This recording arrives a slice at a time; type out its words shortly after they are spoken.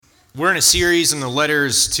We're in a series in the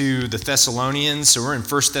letters to the Thessalonians, so we're in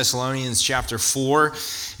 1 Thessalonians chapter 4.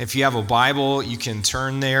 If you have a Bible, you can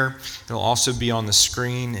turn there. It'll also be on the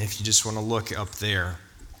screen if you just want to look up there.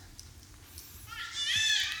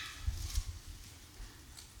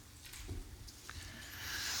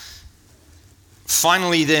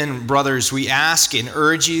 Finally then, brothers, we ask and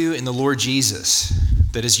urge you in the Lord Jesus,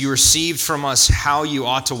 that as you received from us how you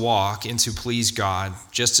ought to walk and to please God,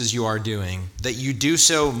 just as you are doing, that you do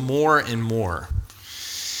so more and more.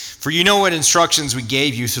 For you know what instructions we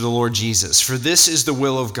gave you through the Lord Jesus. For this is the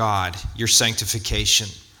will of God, your sanctification,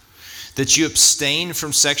 that you abstain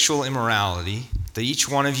from sexual immorality, that each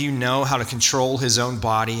one of you know how to control his own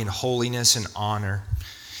body in holiness and honor,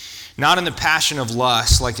 not in the passion of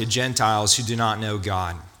lust like the Gentiles who do not know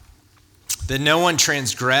God. That no one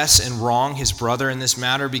transgress and wrong his brother in this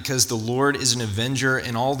matter, because the Lord is an avenger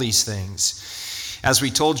in all these things, as we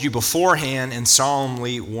told you beforehand and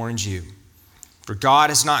solemnly warned you. For God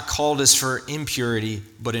has not called us for impurity,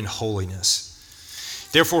 but in holiness.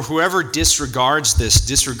 Therefore, whoever disregards this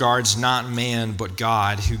disregards not man, but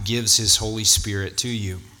God, who gives his Holy Spirit to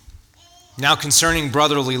you. Now concerning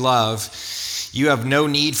brotherly love, you have no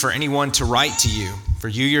need for anyone to write to you, for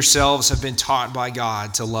you yourselves have been taught by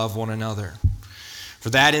God to love one another. For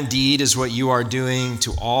that indeed is what you are doing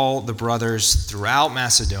to all the brothers throughout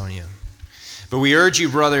Macedonia. But we urge you,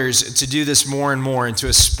 brothers, to do this more and more, and to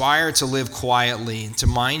aspire to live quietly, to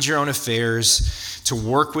mind your own affairs, to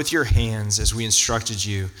work with your hands as we instructed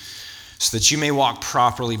you, so that you may walk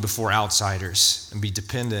properly before outsiders and be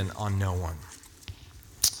dependent on no one.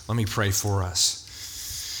 Let me pray for us.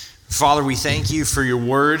 Father, we thank you for your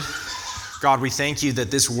word. God, we thank you that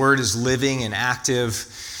this word is living and active,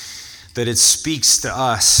 that it speaks to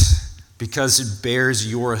us because it bears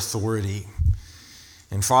your authority.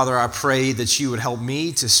 And Father, I pray that you would help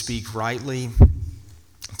me to speak rightly,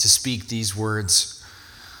 to speak these words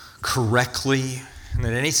correctly, and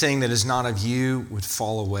that anything that is not of you would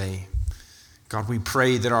fall away. God, we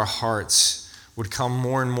pray that our hearts would come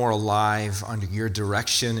more and more alive under your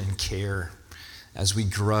direction and care as we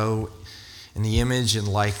grow in the image and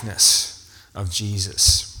likeness of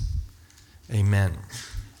Jesus. Amen.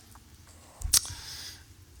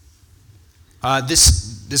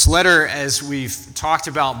 This letter, as we've talked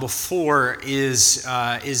about before, is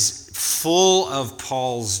full of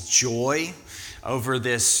Paul's joy over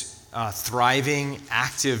this thriving,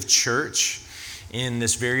 active church in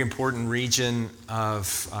this very important region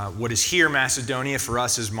of what is here Macedonia, for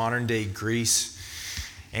us is modern-day Greece.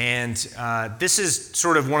 And this is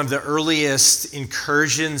sort of one of the earliest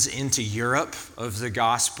incursions into Europe of the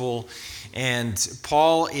gospel. And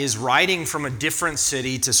Paul is writing from a different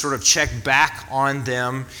city to sort of check back on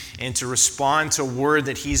them and to respond to a word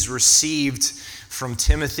that he's received from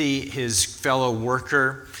Timothy, his fellow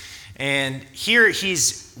worker. And here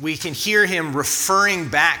we can hear him referring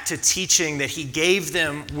back to teaching that he gave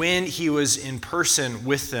them when he was in person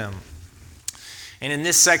with them. And in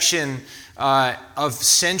this section of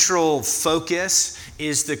central focus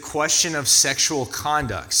is the question of sexual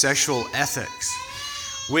conduct, sexual ethics,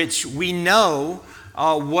 which we know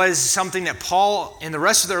was something that Paul and the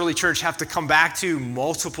rest of the early church have to come back to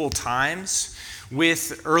multiple times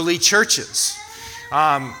with early churches.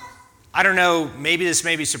 I don't know, maybe this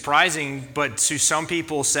may be surprising, but to some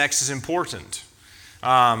people, sex is important.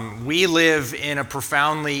 We live in a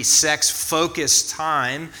profoundly sex-focused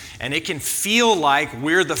time, and it can feel like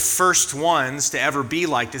we're the first ones to ever be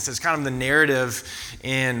like this. It's kind of the narrative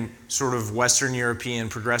in sort of Western European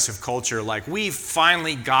progressive culture, like we've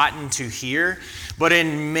finally gotten to here, but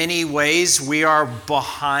in many ways we are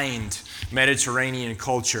behind Mediterranean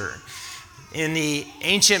culture. In the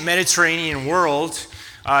ancient Mediterranean world,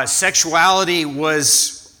 sexuality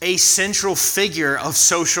was a central figure of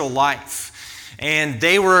social life. And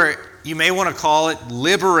they were, you may want to call it,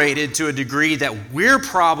 liberated to a degree that we're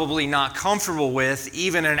probably not comfortable with,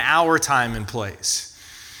 even in our time and place.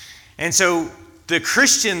 And so the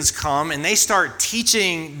Christians come and they start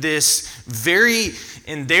teaching this very,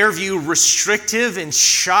 in their view, restrictive and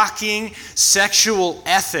shocking sexual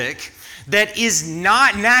ethic that is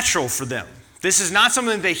not natural for them. This is not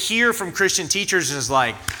something they hear from Christian teachers and is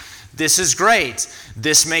like, this is great,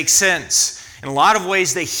 this makes sense. In a lot of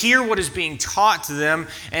ways, they hear what is being taught to them,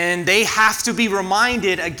 and they have to be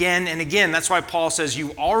reminded again and again. That's why Paul says,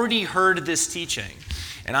 you already heard this teaching.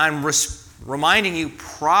 And I'm reminding you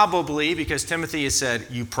probably, because Timothy has said,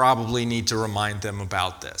 you probably need to remind them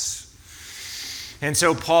about this. And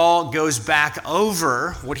so Paul goes back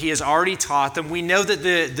over what he has already taught them. We know that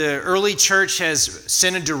the early church has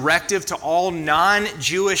sent a directive to all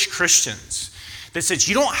non-Jewish Christians that says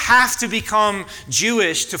you don't have to become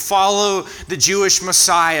Jewish to follow the Jewish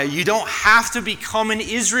Messiah. You don't have to become an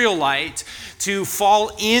Israelite to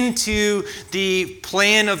fall into the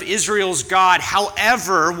plan of Israel's God.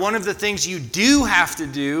 However, one of the things you do have to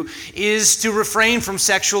do is to refrain from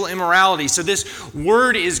sexual immorality. So this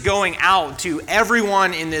word is going out to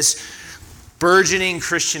everyone in this burgeoning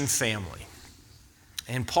Christian family.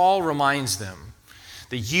 And Paul reminds them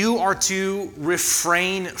that you are to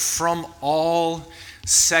refrain from all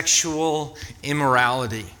sexual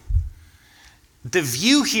immorality. The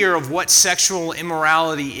view here of what sexual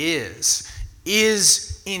immorality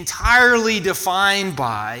is entirely defined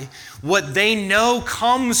by what they know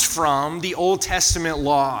comes from the Old Testament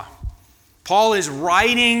law. Paul is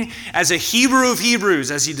writing as a Hebrew of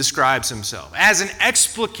Hebrews, as he describes himself, as an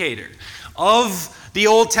explicator of the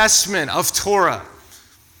Old Testament, of Torah.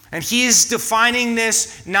 And he is defining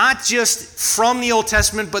this not just from the Old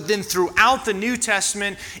Testament, but then throughout the New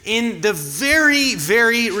Testament in the very,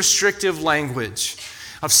 very restrictive language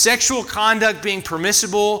of sexual conduct being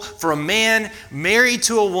permissible for a man married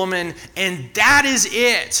to a woman, and that is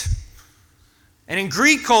it. And in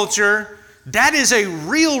Greek culture, that is a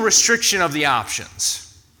real restriction of the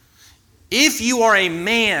options. If you are a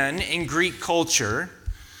man in Greek culture,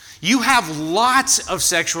 you have lots of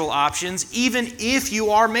sexual options, even if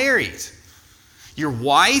you are married. Your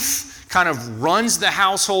wife kind of runs the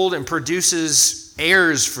household and produces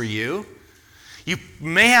heirs for you. You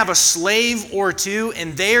may have a slave or two,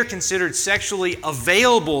 and they are considered sexually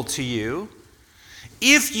available to you.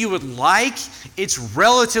 If you would like, it's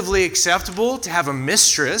relatively acceptable to have a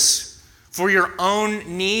mistress for your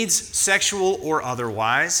own needs, sexual or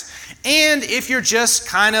otherwise. And if you're just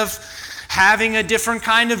kind of having a different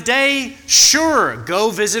kind of day, sure, go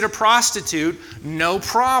visit a prostitute, no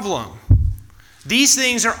problem. These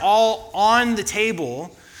things are all on the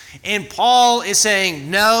table, and Paul is saying,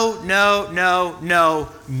 no, no, no, no,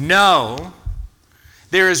 no.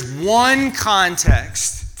 There is one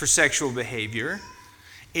context for sexual behavior.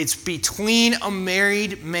 It's between a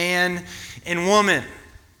married man and woman.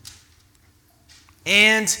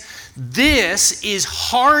 And this is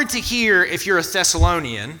hard to hear if you're a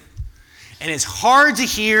Thessalonian, and it's hard to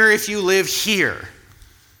hear if you live here.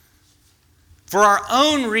 For our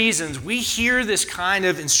own reasons, we hear this kind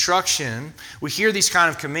of instruction, we hear these kind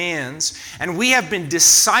of commands, and we have been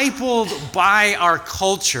discipled by our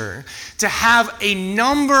culture to have a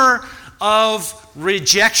number of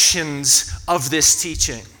rejections of this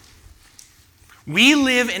teaching. We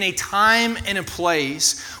live in a time and a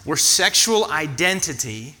place where sexual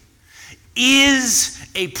identity is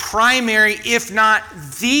a primary, if not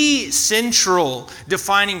the central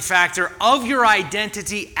defining factor of your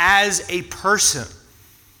identity as a person.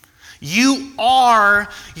 You are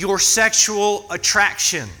your sexual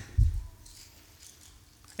attraction.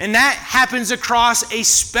 And that happens across a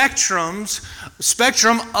spectrum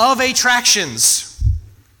of attractions.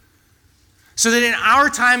 So that in our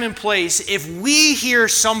time and place, if we hear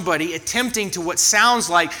somebody attempting to what sounds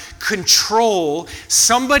like control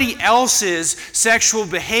somebody else's sexual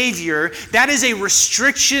behavior, that is a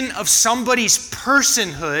restriction of somebody's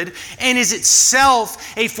personhood and is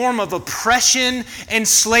itself a form of oppression and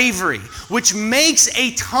slavery, which makes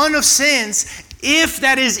a ton of sense if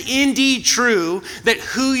that is indeed true, that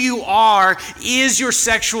who you are is your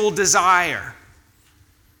sexual desire.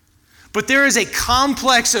 But there is a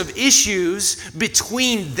complex of issues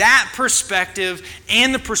between that perspective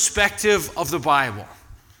and the perspective of the Bible.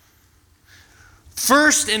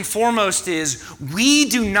 First and foremost is we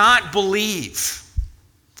do not believe,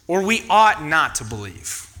 or we ought not to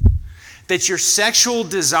believe, that your sexual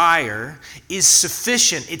desire is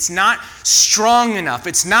sufficient. It's not strong enough.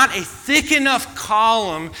 It's not a thick enough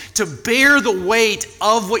column to bear the weight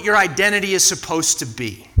of what your identity is supposed to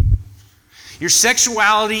be. Your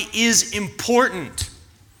sexuality is important.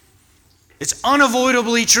 It's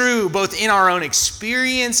unavoidably true, both in our own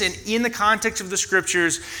experience and in the context of the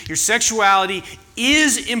Scriptures. Your sexuality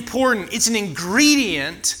is important. It's an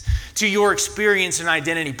ingredient to your experience and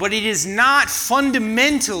identity, but it is not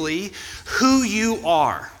fundamentally who you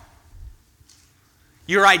are.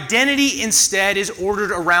 Your identity instead is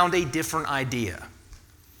ordered around a different idea.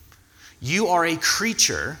 You are a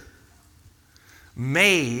creature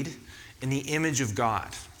made in the image of God.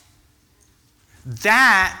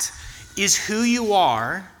 That is who you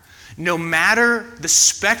are, no matter the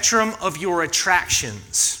spectrum of your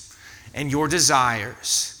attractions and your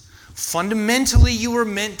desires. Fundamentally, you are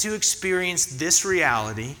meant to experience this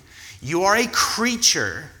reality. You are a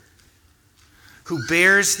creature who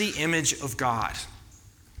bears the image of God.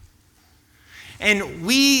 And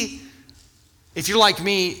we, if you're like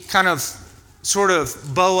me, kind of sort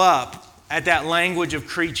of bow up at that language of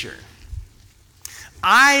creature.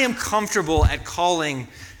 I am comfortable at calling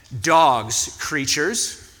dogs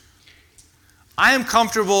creatures. I am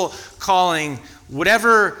comfortable calling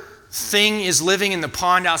whatever thing is living in the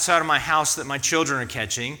pond outside of my house that my children are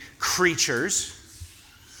catching creatures.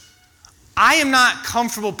 I am not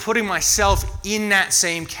comfortable putting myself in that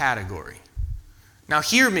same category. Now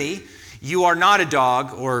hear me, you are not a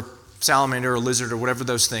dog or salamander or lizard or whatever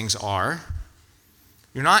those things are.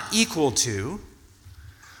 You're not equal to,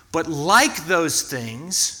 but like those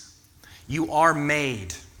things, you are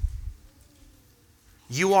made.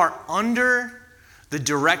 You are under the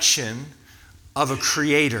direction of a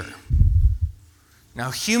creator.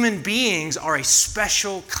 Now, human beings are a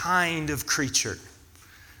special kind of creature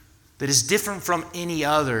that is different from any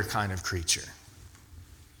other kind of creature.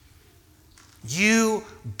 You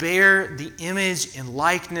bear the image and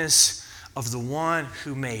likeness of the one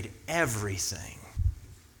who made everything.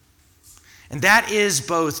 And that is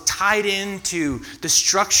both tied into the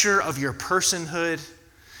structure of your personhood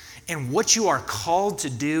and what you are called to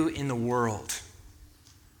do in the world.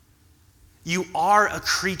 You are a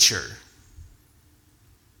creature,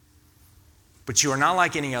 but you are not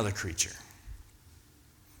like any other creature.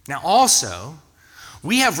 Now also,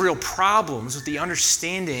 we have real problems with the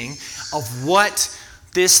understanding of what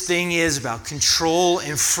this thing is about control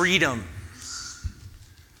and freedom.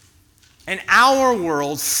 In our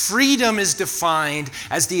world, freedom is defined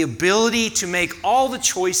as the ability to make all the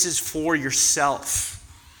choices for yourself.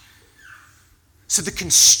 So the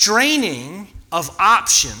constraining of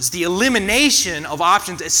options, the elimination of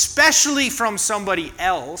options, especially from somebody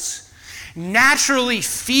else, naturally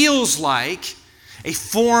feels like a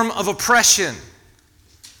form of oppression.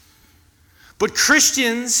 But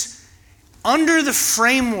Christians, under the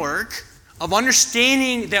framework of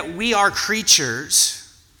understanding that we are creatures,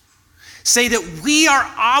 say that we are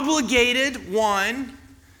obligated, one,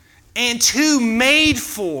 and two, made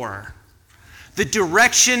for the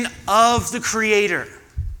direction of the Creator.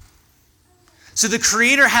 So the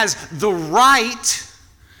Creator has the right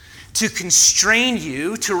to constrain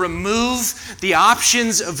you, to remove the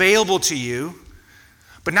options available to you.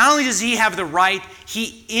 But not only does He have the right,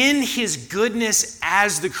 He, in His goodness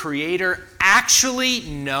as the Creator, actually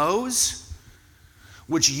knows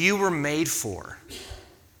what you were made for.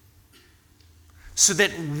 So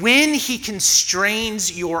that when He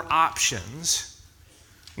constrains your options,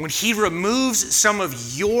 when He removes some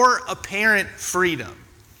of your apparent freedom,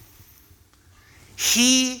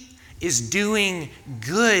 He is doing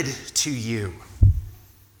good to you.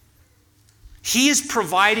 He is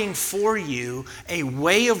providing for you a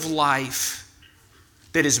way of life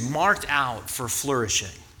that is marked out for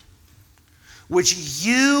flourishing, which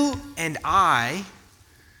you and I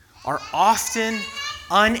are often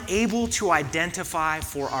unable to identify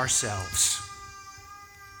for ourselves.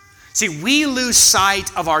 See, we lose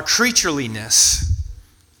sight of our creatureliness,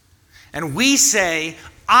 and we say,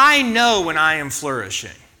 I know when I am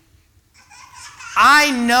flourishing.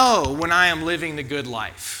 I know when I am living the good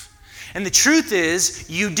life. And the truth is,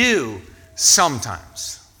 you do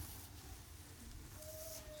sometimes.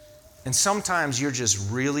 And sometimes you're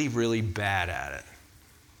just really, really bad at it.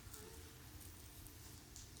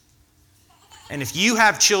 And if you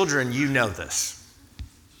have children, you know this.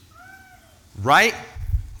 Right?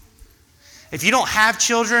 If you don't have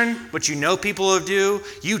children, but you know people who do,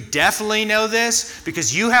 you definitely know this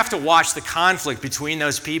because you have to watch the conflict between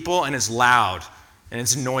those people, and it's loud and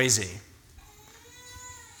it's noisy.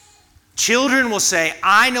 Children will say,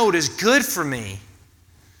 I know what is good for me.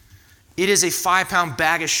 It is a 5-pound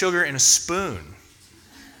bag of sugar and a spoon.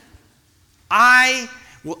 I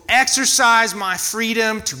will exercise my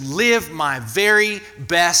freedom to live my very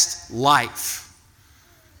best life.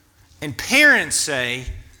 And parents say,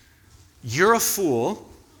 you're a fool.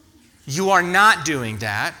 You are not doing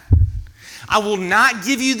that. I will not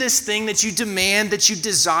give you this thing that you demand, that you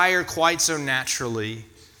desire quite so naturally,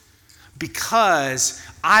 because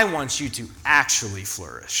I want you to actually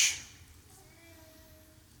flourish.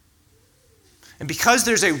 And because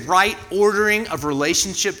there's a right ordering of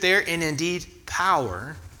relationship there, and indeed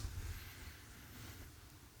power,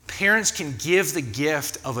 parents can give the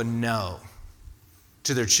gift of a no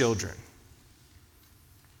to their children.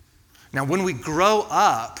 Now, when we grow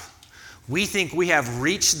up, we think we have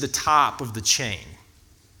reached the top of the chain.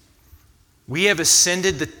 We have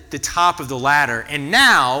ascended the top of the ladder, and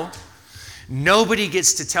now nobody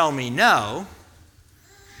gets to tell me no,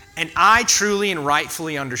 and I truly and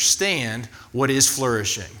rightfully understand what is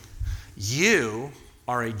flourishing. You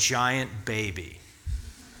are a giant baby.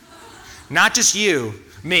 Not just you,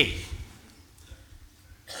 me.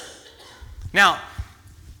 Now,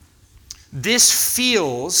 this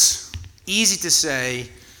feels easy to say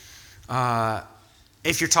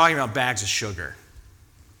if you're talking about bags of sugar.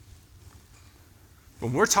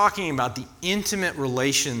 When we're talking about the intimate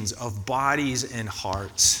relations of bodies and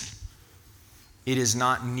hearts, it is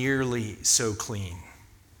not nearly so clean.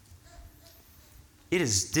 It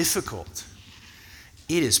is difficult.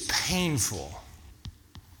 It is painful.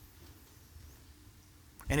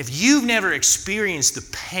 And if you've never experienced the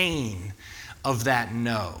pain of that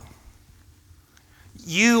no,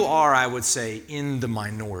 you are, I would say, in the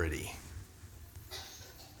minority.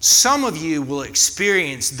 Some of you will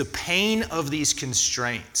experience the pain of these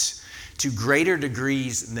constraints to greater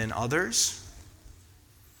degrees than others.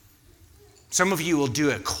 Some of you will do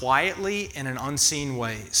it quietly and in unseen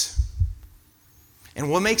ways. And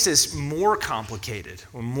what makes this more complicated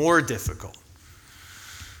or more difficult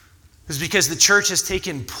is because the church has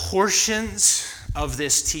taken portions of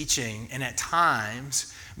this teaching and at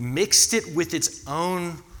times mixed it with its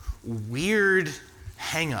own weird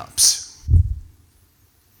hang-ups.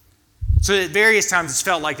 So at various times it's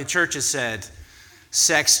felt like the church has said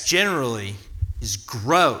sex generally is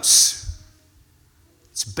gross.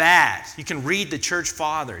 It's bad. You can read the church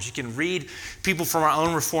fathers. You can read people from our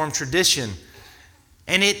own Reformed tradition.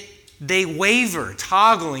 And they waver,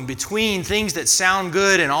 toggling between things that sound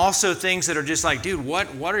good and also things that are just like, dude,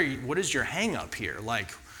 what is your hang up here?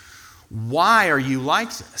 Like, why are you like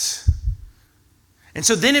this? And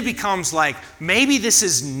so then it becomes like, maybe this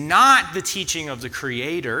is not the teaching of the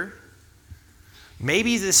Creator.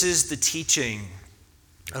 Maybe this is the teaching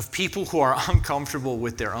of people who are uncomfortable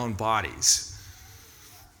with their own bodies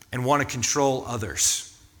and want to control others.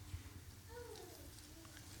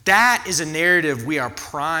 That is a narrative we are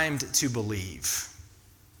primed to believe.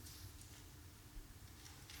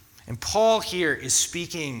 And Paul here is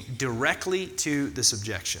speaking directly to this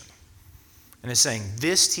objection and is saying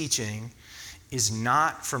this teaching is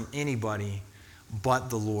not from anybody but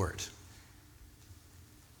the Lord.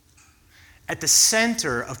 At the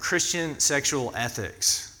center of Christian sexual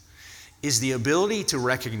ethics is the ability to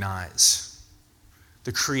recognize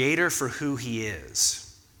the Creator for who He is,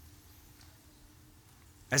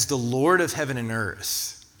 as the Lord of heaven and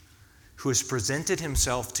earth, who has presented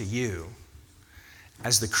Himself to you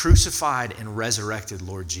as the crucified and resurrected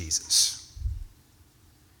Lord Jesus.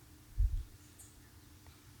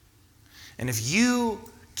 And if you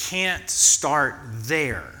can't start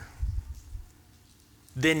there,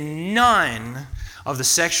 then none of the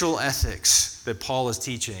sexual ethics that Paul is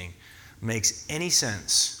teaching makes any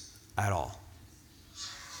sense at all.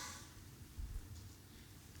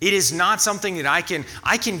 It is not something that I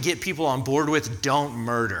can get people on board with. Don't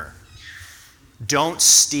murder. Don't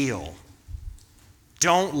steal.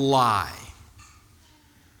 Don't lie.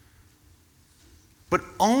 But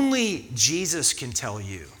only Jesus can tell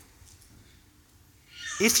you,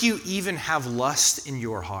 if you even have lust in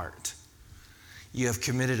your heart, you have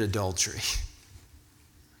committed adultery.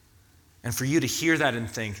 And for you to hear that and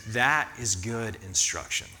think, that is good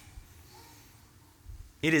instruction.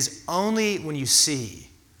 It is only when you see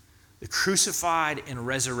the crucified and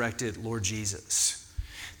resurrected Lord Jesus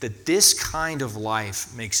that this kind of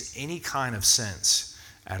life makes any kind of sense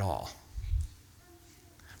at all.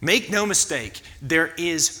 Make no mistake, there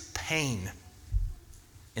is pain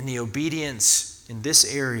in the obedience in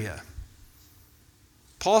this area.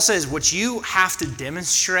 Paul says what you have to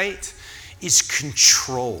demonstrate is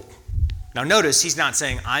control. Now notice, he's not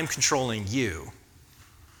saying, I'm controlling you,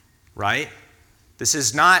 right? This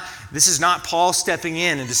is not Paul stepping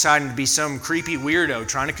in and deciding to be some creepy weirdo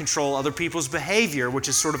trying to control other people's behavior, which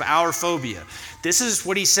is sort of our phobia. This is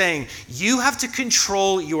what he's saying. You have to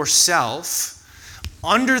control yourself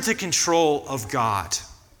under the control of God.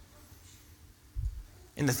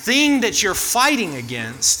 And the thing that you're fighting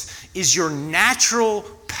against is your natural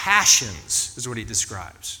passions, is what he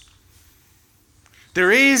describes.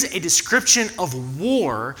 There is a description of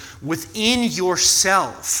war within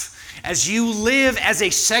yourself as you live as a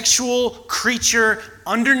sexual creature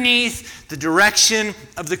underneath the direction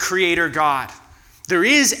of the Creator God. There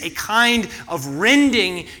is a kind of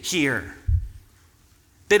rending here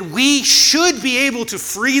that we should be able to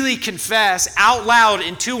freely confess out loud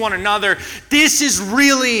and to one another. This is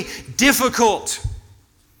really difficult.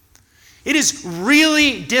 It is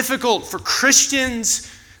really difficult for Christians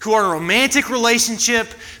who are in a romantic relationship,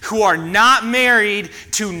 who are not married,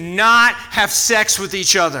 to not have sex with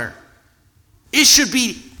each other. It should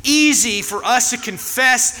be easy for us to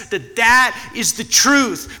confess that that is the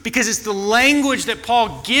truth, because it's the language that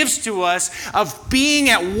Paul gives to us of being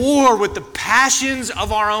at war with the passions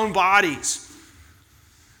of our own bodies.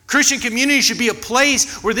 Christian community should be a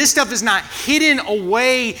place where this stuff is not hidden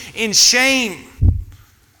away in shame.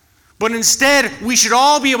 But instead, we should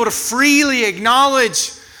all be able to freely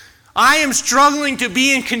acknowledge, I am struggling to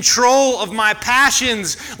be in control of my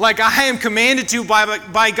passions like I am commanded to by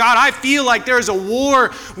God. I feel like there is a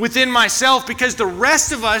war within myself because the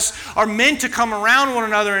rest of us are meant to come around one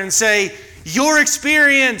another and say, your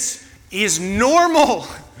experience is normal.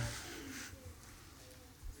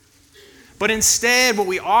 But instead, what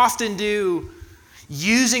we often do,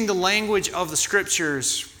 using the language of the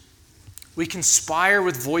Scriptures, we conspire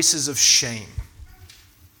with voices of shame.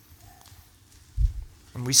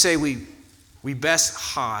 And we say we best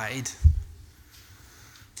hide,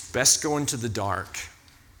 best go into the dark,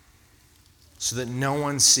 so that no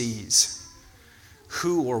one sees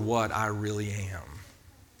who or what I really am.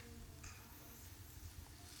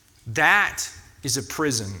 That is a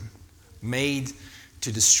prison made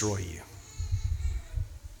to destroy you.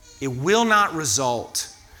 It will not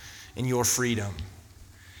result in your freedom.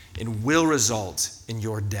 It will result in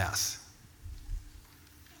your death.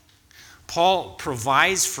 Paul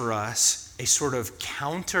provides for us a sort of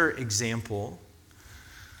counter example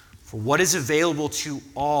for what is available to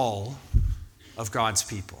all of God's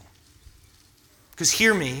people. Because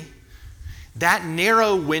hear me, that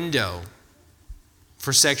narrow window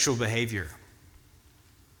for sexual behavior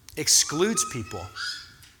excludes people.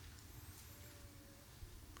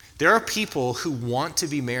 There are people who want to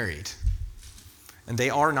be married, and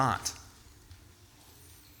they are not.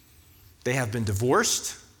 They have been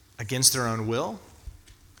divorced against their own will.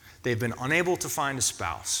 They've been unable to find a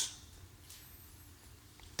spouse.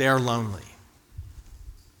 They are lonely.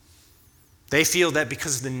 They feel that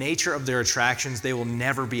because of the nature of their attractions, they will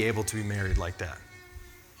never be able to be married like that.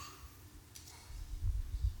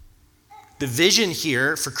 The vision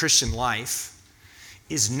here for Christian life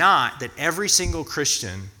is not that every single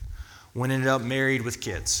Christian will end up married with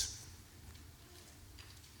kids.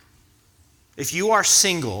 If you are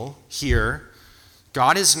single here,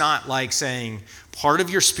 God is not like saying, part of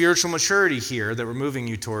your spiritual maturity here that we're moving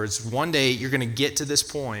you towards, one day you're going to get to this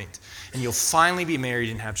point and you'll finally be married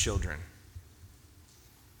and have children.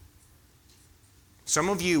 Some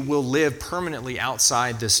of you will live permanently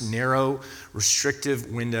outside this narrow,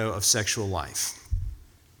 restrictive window of sexual life.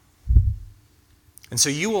 And so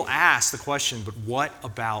you will ask the question, but what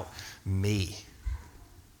about me?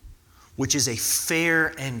 Which is a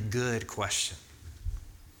fair and good question.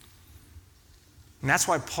 And that's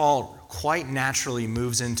why Paul quite naturally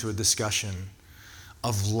moves into a discussion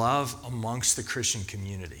of love amongst the Christian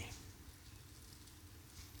community.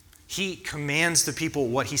 He commands the people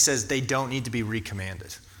what he says they don't need to be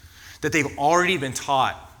recommanded, that they've already been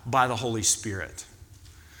taught by the Holy Spirit.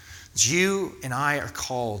 You and I are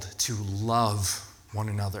called to love one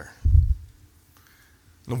another.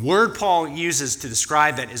 The word Paul uses to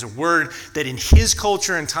describe that is a word that in his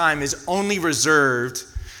culture and time is only reserved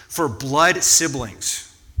for blood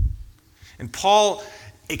siblings. And Paul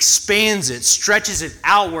expands it, stretches it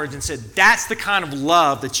outwards and said, that's the kind of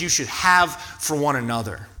love that you should have for one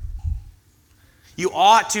another. You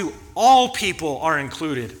ought to, all people are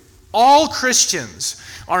included. All Christians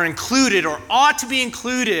are included or ought to be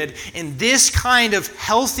included in this kind of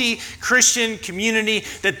healthy Christian community,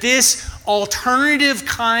 that this alternative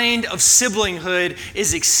kind of siblinghood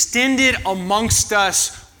is extended amongst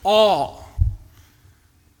us all.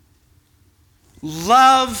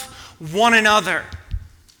 Love one another.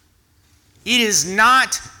 It is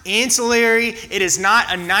not ancillary. It is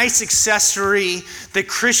not a nice accessory. The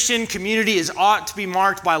Christian community ought to be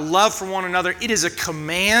marked by love for one another. It is a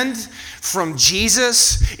command from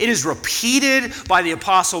Jesus. It is repeated by the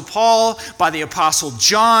Apostle Paul, by the Apostle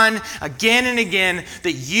John, again and again,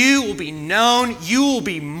 that you will be known, you will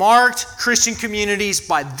be marked, Christian communities,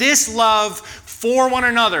 by this love for one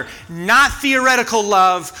another. Not theoretical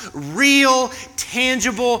love, real,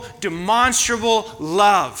 tangible, demonstrable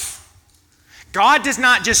love. God does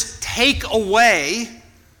not just take away,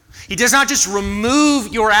 He does not just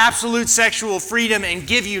remove your absolute sexual freedom and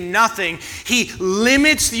give you nothing. He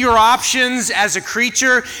limits your options as a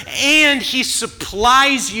creature, and He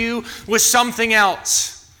supplies you with something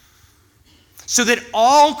else. So that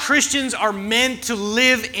all Christians are meant to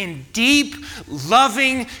live in deep,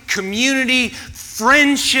 loving community,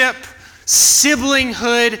 friendship,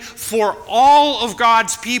 siblinghood for all of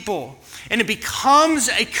God's people. And it becomes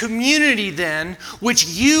a community then which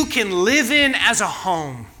you can live in as a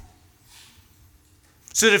home.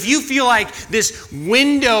 So that if you feel like this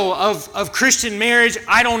window of Christian marriage,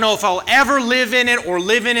 I don't know if I'll ever live in it or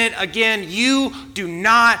live in it again, you do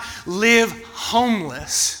not live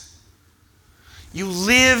homeless. You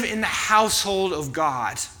live in the household of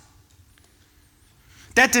God.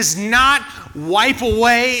 That does not wipe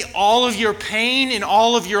away all of your pain and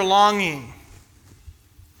all of your longing,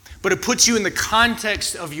 but it puts you in the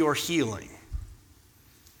context of your healing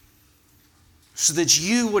so that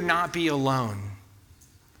you would not be alone.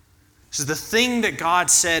 So the thing that God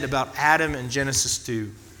said about Adam in Genesis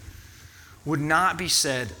 2 would not be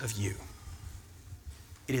said of you.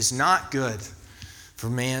 It is not good for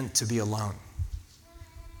man to be alone.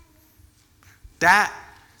 That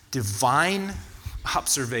divine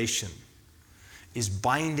observation is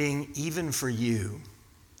binding even for you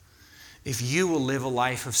if you will live a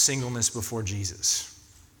life of singleness before Jesus,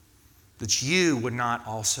 that you would not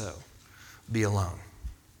also be alone.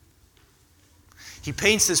 He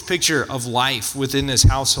paints this picture of life within this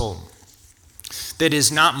household that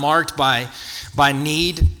is not marked by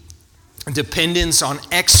need and dependence on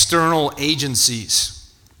external agencies.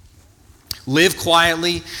 Live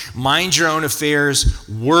quietly, mind your own affairs,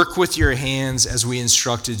 work with your hands as we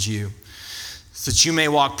instructed you, so that you may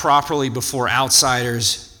walk properly before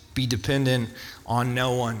outsiders, be dependent on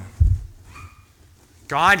no one.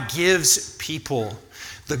 God gives people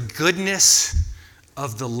the goodness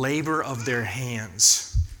of the labor of their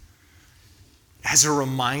hands as a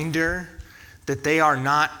reminder that they are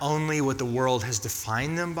not only what the world has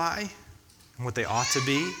defined them by and what they ought to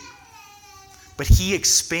be, but He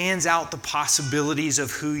expands out the possibilities of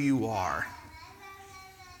who you are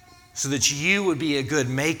so that you would be a good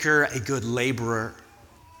maker, a good laborer,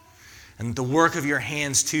 and the work of your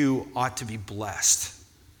hands too ought to be blessed.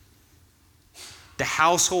 The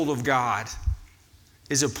household of God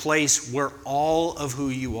is a place where all of who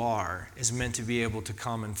you are is meant to be able to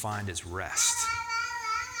come and find its rest.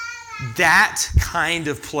 That kind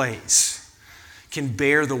of place can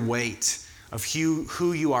bear the weight of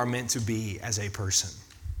who you are meant to be as a person.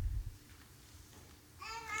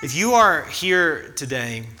 If you are here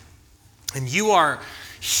today and you are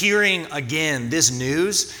hearing again this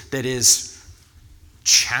news that is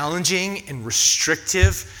challenging and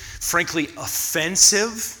restrictive, frankly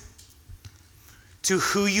offensive to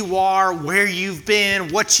who you are, where you've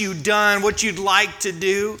been, what you've done, what you'd like to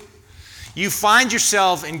do, you find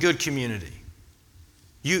yourself in good community.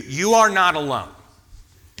 You are not alone.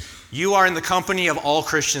 You are in the company of all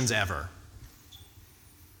Christians ever.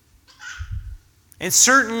 And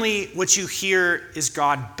certainly what you hear is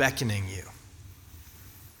God beckoning you.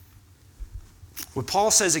 What Paul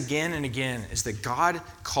says again and again is that God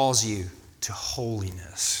calls you to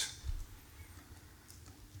holiness.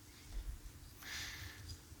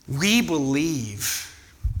 We believe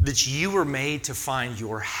that you were made to find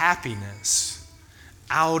your happiness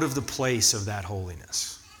out of the place of that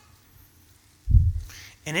holiness.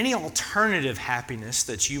 And any alternative happiness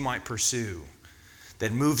that you might pursue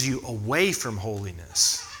that moves you away from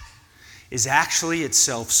holiness is actually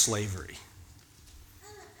itself slavery.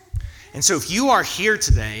 And so if you are here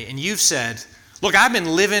today and you've said, look, I've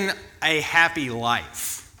been living a happy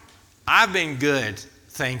life. I've been good,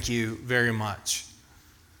 thank you very much.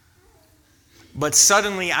 But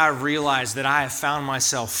suddenly I realize that I have found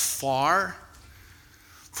myself far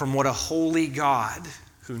from what a holy God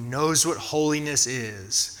who knows what holiness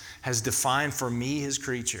is has defined for me, His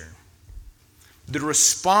creature. The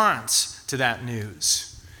response to that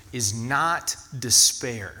news is not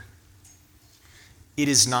despair. It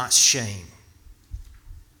is not shame.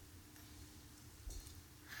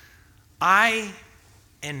 I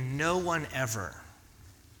and no one ever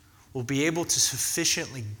will be able to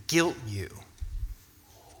sufficiently guilt you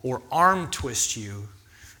or arm twist you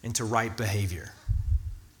into right behavior.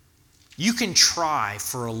 You can try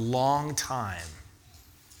for a long time,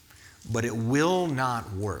 but it will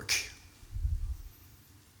not work.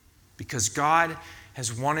 Because God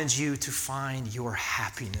has wanted you to find your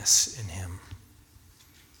happiness in Him.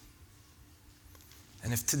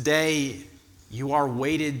 And if today you are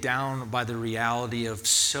weighted down by the reality of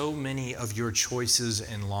so many of your choices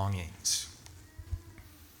and longings,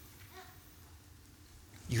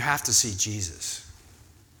 you have to see Jesus.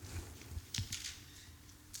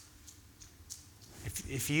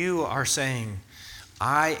 If you are saying,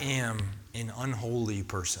 I am an unholy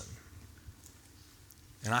person,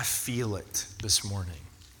 and I feel it this morning,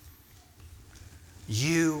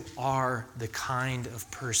 you are the kind of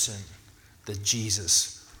person that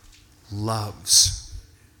Jesus loves.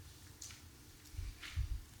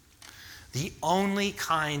 The only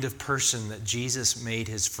kind of person that Jesus made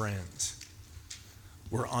His friends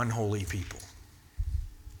were unholy people.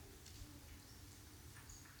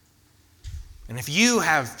 And if you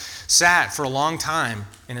have sat for a long time,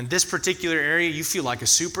 and in this particular area you feel like a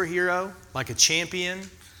superhero, like a champion,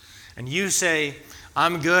 and you say,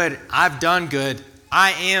 I'm good, I've done good,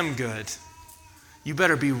 I am good, you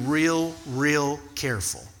better be real, real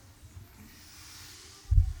careful.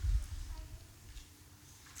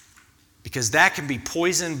 Because that can be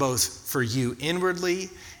poison both for you inwardly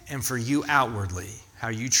and for you outwardly, how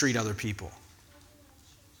you treat other people.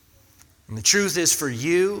 And the truth is for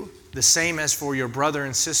you, the same as for your brother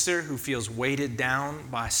and sister who feels weighted down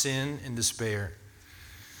by sin and despair.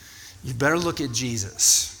 You better look at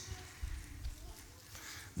Jesus.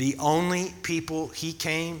 The only people he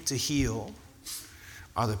came to heal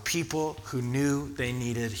are the people who knew they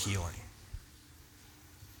needed healing.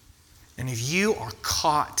 And if you are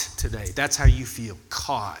caught today, that's how you feel,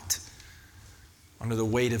 caught under the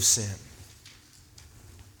weight of sin,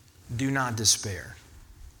 do not despair.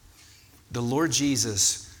 The Lord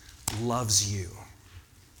Jesus loves you.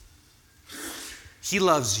 He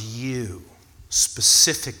loves you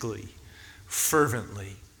specifically,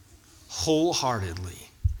 fervently, wholeheartedly.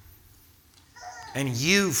 And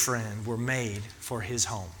you, friend, were made for his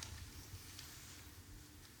home.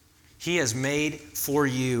 He has made for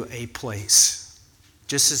you a place,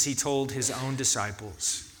 just as he told his own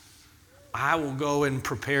disciples, I will go and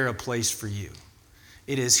prepare a place for you.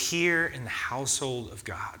 It is here in the household of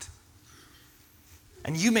God.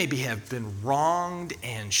 And you maybe have been wronged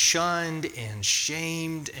and shunned and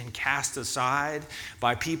shamed and cast aside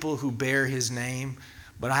by people who bear his name,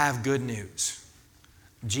 but I have good news.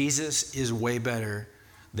 Jesus is way better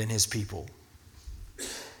than his people.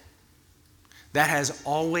 That has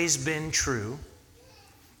always been true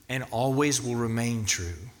and always will remain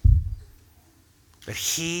true. That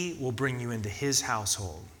he will bring you into his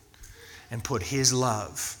household and put his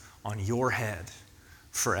love on your head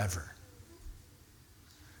forever.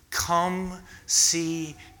 Come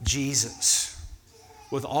see Jesus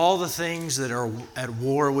with all the things that are at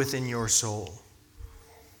war within your soul.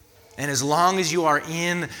 And as long as you are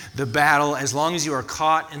in the battle, as long as you are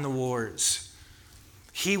caught in the wars,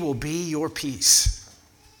 he will be your peace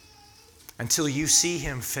until you see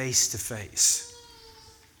him face to face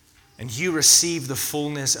and you receive the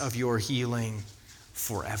fullness of your healing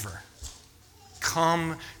forever.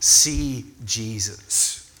 Come see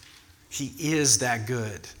Jesus. He is that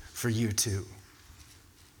good for you too.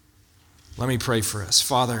 Let me pray for us.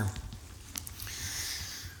 Father,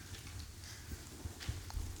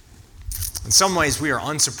 in some ways we are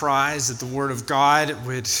unsurprised that the Word of God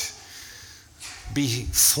would be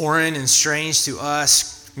foreign and strange to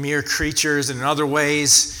us, mere creatures, and in other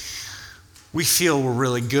ways we feel we're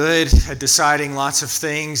really good at deciding lots of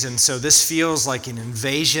things, and so this feels like an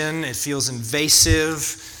invasion. It feels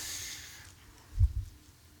invasive.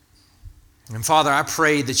 And Father, I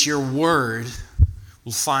pray that your word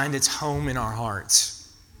will find its home in our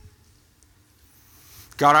hearts.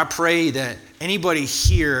 God, I pray that anybody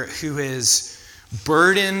here who is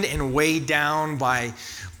burdened and weighed down by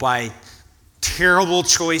terrible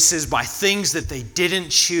choices, by things that they didn't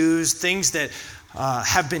choose, things that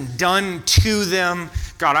have been done to them,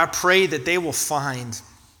 God, I pray that they will find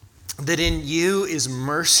that in you is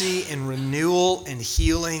mercy and renewal and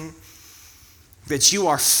healing, that you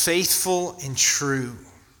are faithful and true.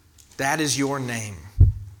 That is your name.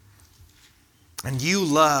 And you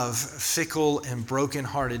love fickle and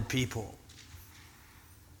brokenhearted people.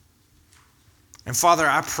 And Father,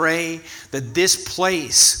 I pray that this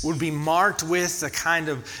place would be marked with the kind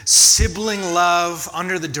of sibling love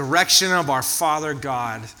under the direction of our Father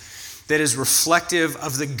God that is reflective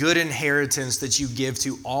of the good inheritance that you give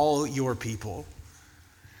to all your people.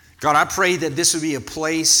 God, I pray that this would be a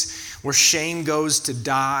place where shame goes to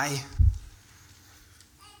die,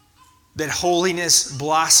 that holiness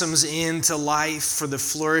blossoms into life for the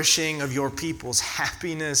flourishing of your people's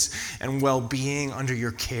happiness and well-being under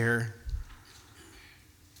your care.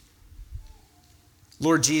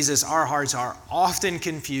 Lord Jesus, our hearts are often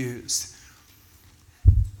confused.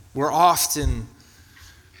 We're often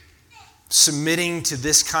submitting to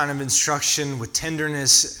this kind of instruction with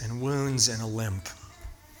tenderness and wounds and a limp.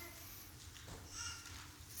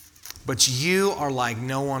 But you are like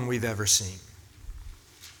no one we've ever seen.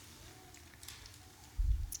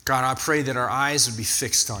 God, I pray that our eyes would be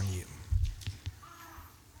fixed on you,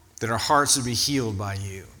 that our hearts would be healed by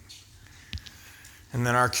you, and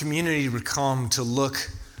that our community would come to look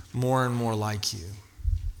more and more like you.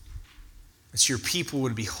 That your people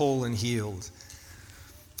would be whole and healed,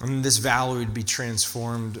 and this valley would be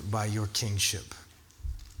transformed by your kingship.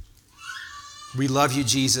 We love you,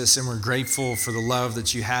 Jesus, and we're grateful for the love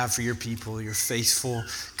that you have for your people, your faithful,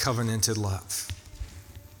 covenanted love.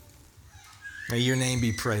 May your name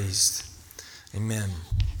be praised. Amen.